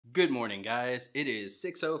Good morning, guys. It is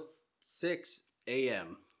 6:06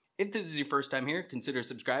 a.m. If this is your first time here, consider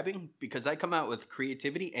subscribing because I come out with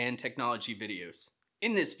creativity and technology videos.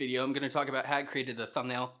 In this video, I'm going to talk about how I created the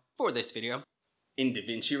thumbnail for this video in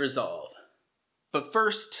Davinci Resolve. But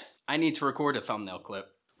first, I need to record a thumbnail clip.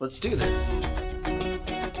 Let's do this.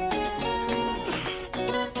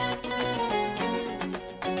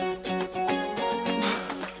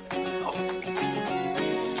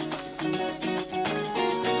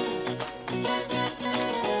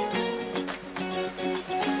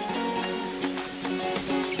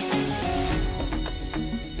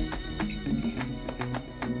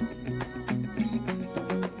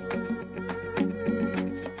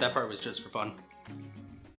 That part was just for fun.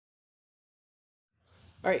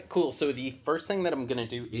 Alright, cool. So the first thing that I'm going to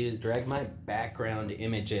do is drag my background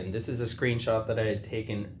image in. This is a screenshot that I had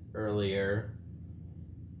taken earlier.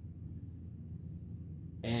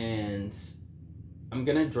 And I'm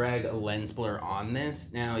going to drag a lens blur on this.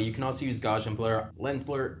 Now, you can also use Gaussian blur. Lens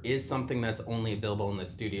blur is something that's only available in the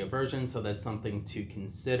studio version, so that's something to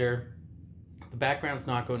consider. The background's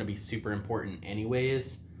not going to be super important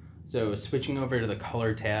anyways. So switching over to the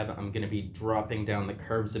color tab, I'm going to be dropping down the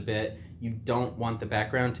curves a bit. You don't want the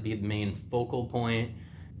background to be the main focal point.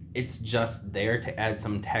 It's just there to add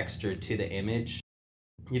some texture to the image.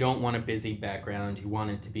 You don't want a busy background. You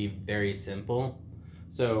want it to be very simple.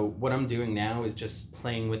 So what I'm doing now is just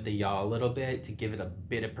playing with the yaw a little bit to give it a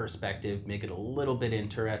bit of perspective, make it a little bit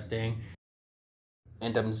interesting.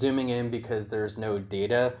 And I'm zooming in because there's no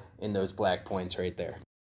data in those black points right there.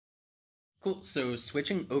 Cool, so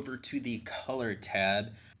switching over to the color tab,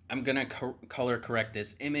 I'm gonna color correct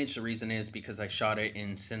this image. The reason is because I shot it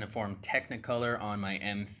in Cineform Technicolor on my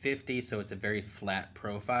M50, so it's a very flat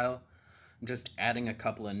profile. I'm just adding a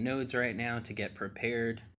couple of nodes right now to get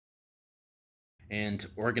prepared and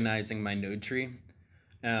organizing my node tree.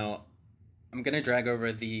 Now, I'm gonna drag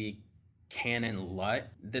over the Canon LUT.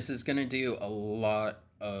 This is gonna do a lot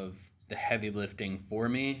of the heavy lifting for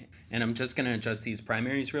me, and I'm just gonna adjust these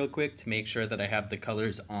primaries real quick to make sure that I have the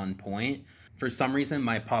colors on point. For some reason,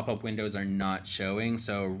 my pop-up windows are not showing,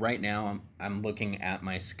 so right now I'm looking at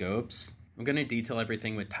my scopes. I'm gonna detail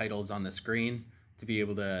everything with titles on the screen to be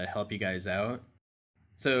able to help you guys out.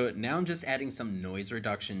 So now I'm just adding some noise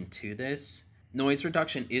reduction to this. Noise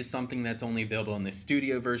reduction is something that's only available in the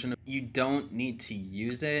studio version. You don't need to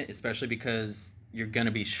use it, especially because you're going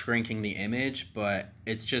to be shrinking the image, but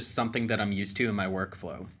it's just something that I'm used to in my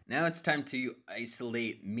workflow. Now it's time to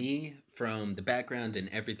isolate me from the background and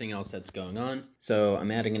everything else that's going on. So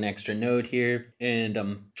I'm adding an extra node here, and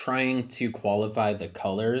I'm trying to qualify the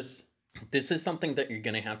colors. This is something that you're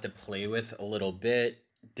going to have to play with a little bit.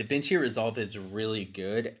 Davinci Resolve is really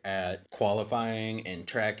good at qualifying and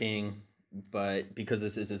tracking, but because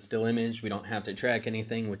this is a still image, we don't have to track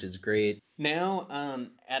anything, which is great. Now,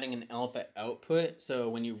 adding an alpha output. So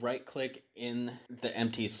when you right click in the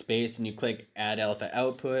empty space and you click add alpha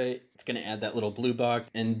output, it's gonna add that little blue box,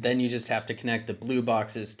 and then you just have to connect the blue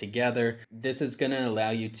boxes together. This is gonna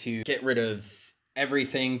allow you to get rid of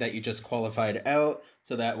everything that you just qualified out,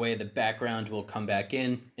 so that way the background will come back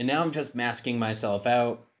in. And now I'm just masking myself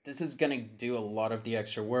out. This is going to do a lot of the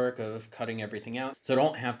extra work of cutting everything out, so I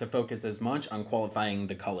don't have to focus as much on qualifying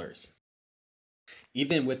the colors.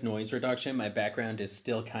 Even with noise reduction, my background is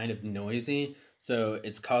still kind of noisy, so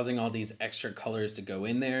it's causing all these extra colors to go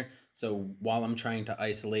in there. So while I'm trying to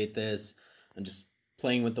isolate this, I'm just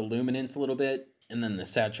playing with the luminance a little bit, and then the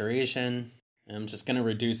saturation. I'm just going to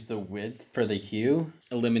reduce the width for the hue,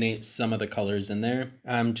 eliminate some of the colors in there.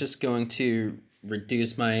 I'm just going to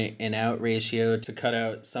reduce my in-out ratio to cut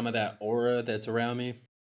out some of that aura that's around me.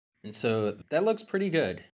 And so that looks pretty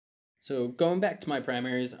good. So going back to my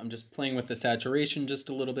primaries, I'm just playing with the saturation just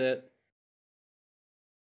a little bit.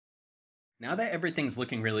 Now that everything's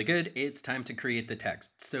looking really good, it's time to create the text.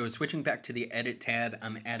 So switching back to the edit tab,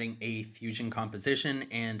 I'm adding a fusion composition,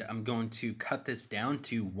 and I'm going to cut this down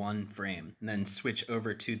to 1 frame and then switch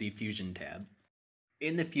over to the fusion tab.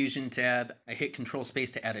 In the Fusion tab, I hit Control Space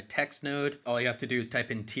to add a text node. All you have to do is type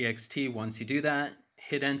in TXT. Once you do that,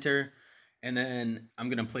 hit enter, and then I'm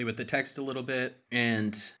gonna play with the text a little bit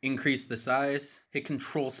and increase the size. Hit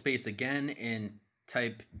Control Space again and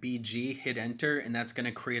type BG, hit enter, and that's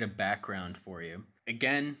gonna create a background for you.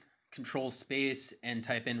 Again, Control Space and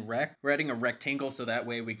type in rect. We're adding a rectangle so that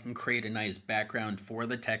way we can create a nice background for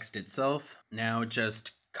the text itself. Now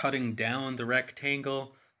just cutting down the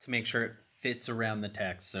rectangle to make sure it fits around the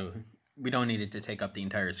text, so we don't need it to take up the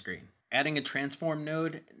entire screen. Adding a transform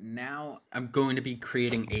node, now I'm going to be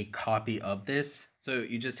creating a copy of this. So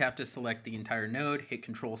you just have to select the entire node, hit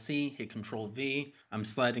Control C, hit Control V. I'm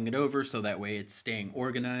sliding it over so that way it's staying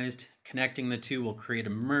organized. Connecting the two will create a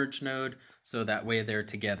merge node, so that way they're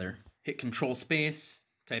together. Hit Control Space,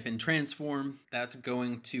 type in transform. That's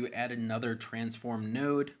going to add another transform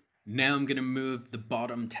node. Now I'm going to move the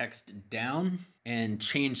bottom text down and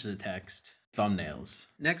change the text. Thumbnails.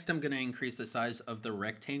 Next, I'm going to increase the size of the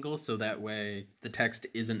rectangle so that way the text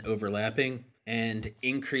isn't overlapping, and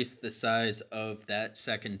increase the size of that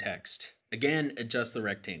second text. Again, adjust the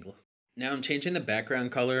rectangle. Now I'm changing the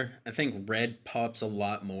background color. I think red pops a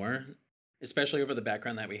lot more, especially over the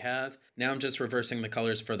background that we have. Now I'm just reversing the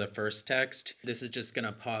colors for the first text. This is just going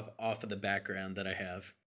to pop off of the background that I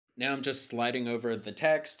have. Now I'm just sliding over the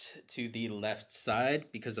text to the left side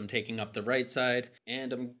because I'm taking up the right side,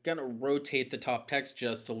 and I'm gonna rotate the top text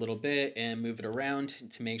just a little bit and move it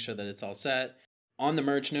around to make sure that it's all set. On the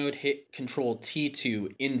merge node, hit Control T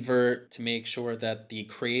to invert to make sure that the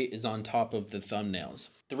create is on top of the thumbnails.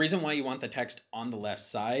 The reason why you want the text on the left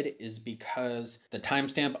side is because the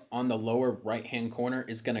timestamp on the lower right hand corner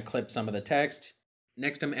is gonna clip some of the text.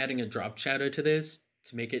 Next, I'm adding a drop shadow to this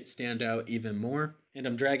to make it stand out even more. And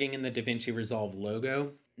I'm dragging in the Davinci Resolve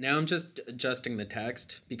logo. Now I'm just adjusting the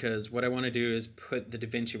text because what I want to do is put the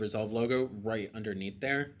Davinci Resolve logo right underneath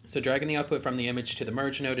there. So dragging the output from the image to the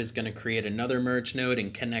merge node is going to create another merge node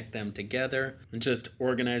and connect them together. And just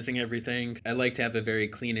organizing everything. I like to have a very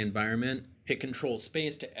clean environment. Hit Control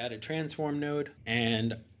Space to add a transform node,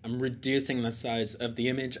 and I'm reducing the size of the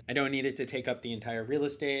image. I don't need it to take up the entire real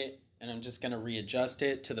estate, and I'm just going to readjust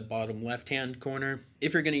it to the bottom left-hand corner.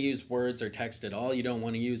 If you're going to use words or text at all, you don't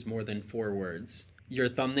want to use more than 4 words. Your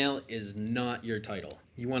thumbnail is not your title.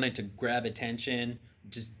 You want it to grab attention,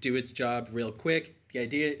 just do its job real quick. The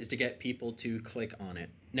idea is to get people to click on it.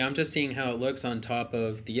 Now I'm just seeing how it looks on top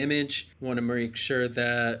of the image. I want to make sure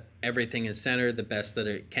that everything is centered the best that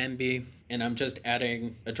it can be. And I'm just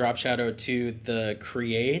adding a drop shadow to the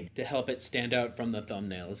create to help it stand out from the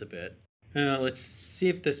thumbnails a bit. Let's see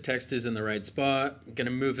if this text is in the right spot. I'm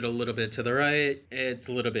gonna move it a little bit to the right. It's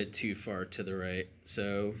a little bit too far to the right.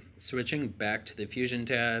 So switching back to the Fusion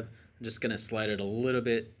tab, I'm just gonna slide it a little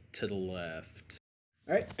bit to the left.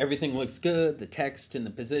 All right, everything looks good, the text and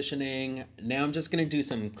the positioning. Now I'm just gonna do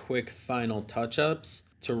some quick final touch-ups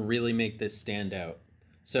to really make this stand out.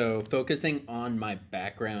 So focusing on my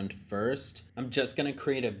background first, I'm just gonna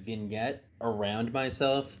create a vignette around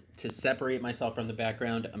myself. To separate myself from the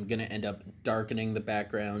background, I'm gonna end up darkening the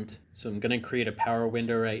background. So I'm gonna create a power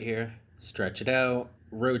window right here, stretch it out,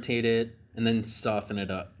 rotate it, and then soften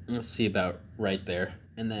it up. Let's see about right there.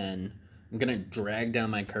 And then I'm gonna drag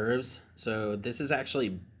down my curves. So this is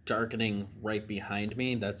actually darkening right behind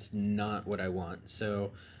me. That's not what I want.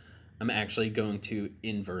 So I'm actually going to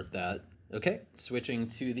invert that. Okay, switching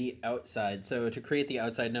to the outside. So to create the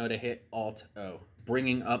outside node, I hit Alt-O.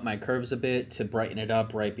 Bringing up my curves a bit to brighten it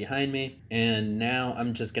up right behind me. And now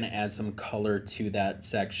I'm just gonna add some color to that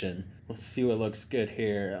section. Let's see what looks good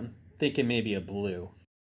here. I'm thinking maybe a blue.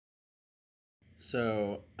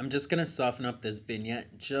 So I'm just gonna soften up this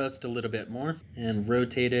vignette just a little bit more and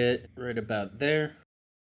rotate it right about there.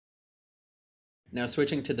 Now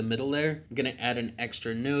switching to the middle layer, I'm gonna add an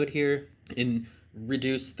extra node here and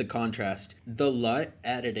reduce the contrast. The LUT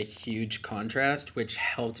added a huge contrast, which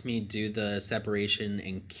helped me do the separation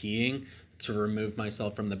and keying to remove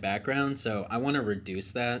myself from the background. So I want to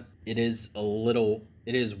reduce that. It is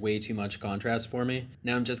way too much contrast for me.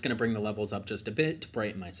 Now I'm just going to bring the levels up just a bit to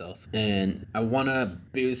brighten myself. And I want to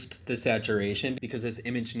boost the saturation because this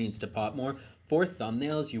image needs to pop more. For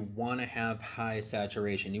thumbnails, you want to have high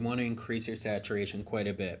saturation. You want to increase your saturation quite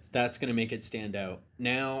a bit. That's going to make it stand out.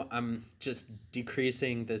 Now I'm just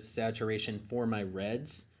decreasing the saturation for my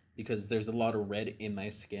reds because there's a lot of red in my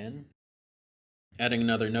skin. Adding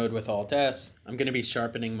another node with Alt-S. I'm going to be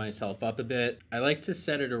sharpening myself up a bit. I like to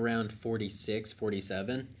set it around 46,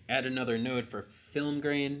 47. Add another node for film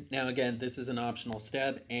grain. Now again, this is an optional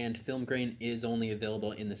step and film grain is only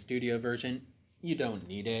available in the studio version. You don't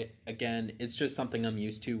need it. Again, it's just something I'm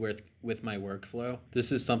used to with my workflow.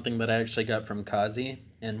 This is something that I actually got from Kazi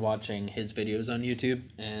and watching his videos on YouTube.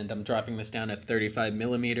 And I'm dropping this down at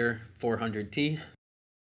 35mm 400T.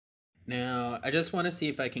 Now, I just want to see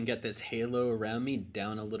if I can get this halo around me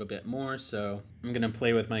down a little bit more. So I'm going to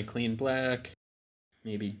play with my clean black,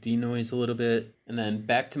 maybe denoise a little bit. And then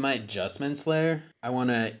back to my adjustments layer, I want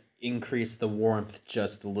to increase the warmth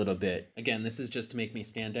just a little bit. Again, this is just to make me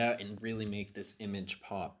stand out and really make this image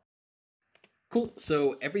pop. Cool,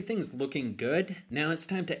 so everything's looking good. Now it's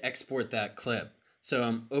time to export that clip. So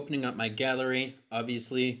I'm opening up my gallery,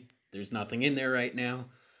 obviously, there's nothing in there right now.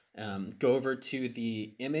 Go over to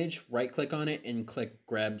the image, right click on it and click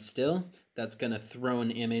grab still. That's gonna throw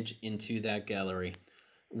an image into that gallery.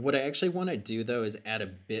 What I actually want to do though is add a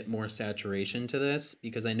bit more saturation to this,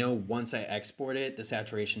 because I know once I export it, the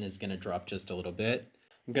saturation is going to drop just a little bit.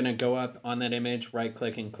 I'm going to go up on that image, right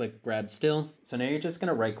click and click grab still. So now you're just going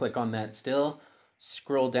to right click on that still,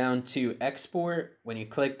 scroll down to export. When you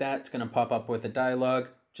click that, it's going to pop up with a dialog.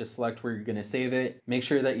 Just select where you're going to save it. Make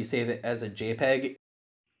sure that you save it as a JPEG.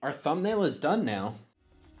 Our thumbnail is done now.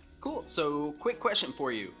 Cool, so quick question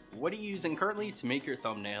for you. What are you using currently to make your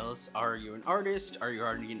thumbnails? Are you an artist? Are you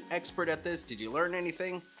already an expert at this? Did you learn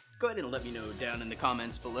anything? Go ahead and let me know down in the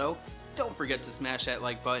comments below. Don't forget to smash that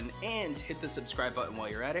like button and hit the subscribe button while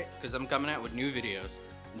you're at it, because I'm coming out with new videos.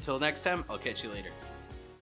 Until next time, I'll catch you later.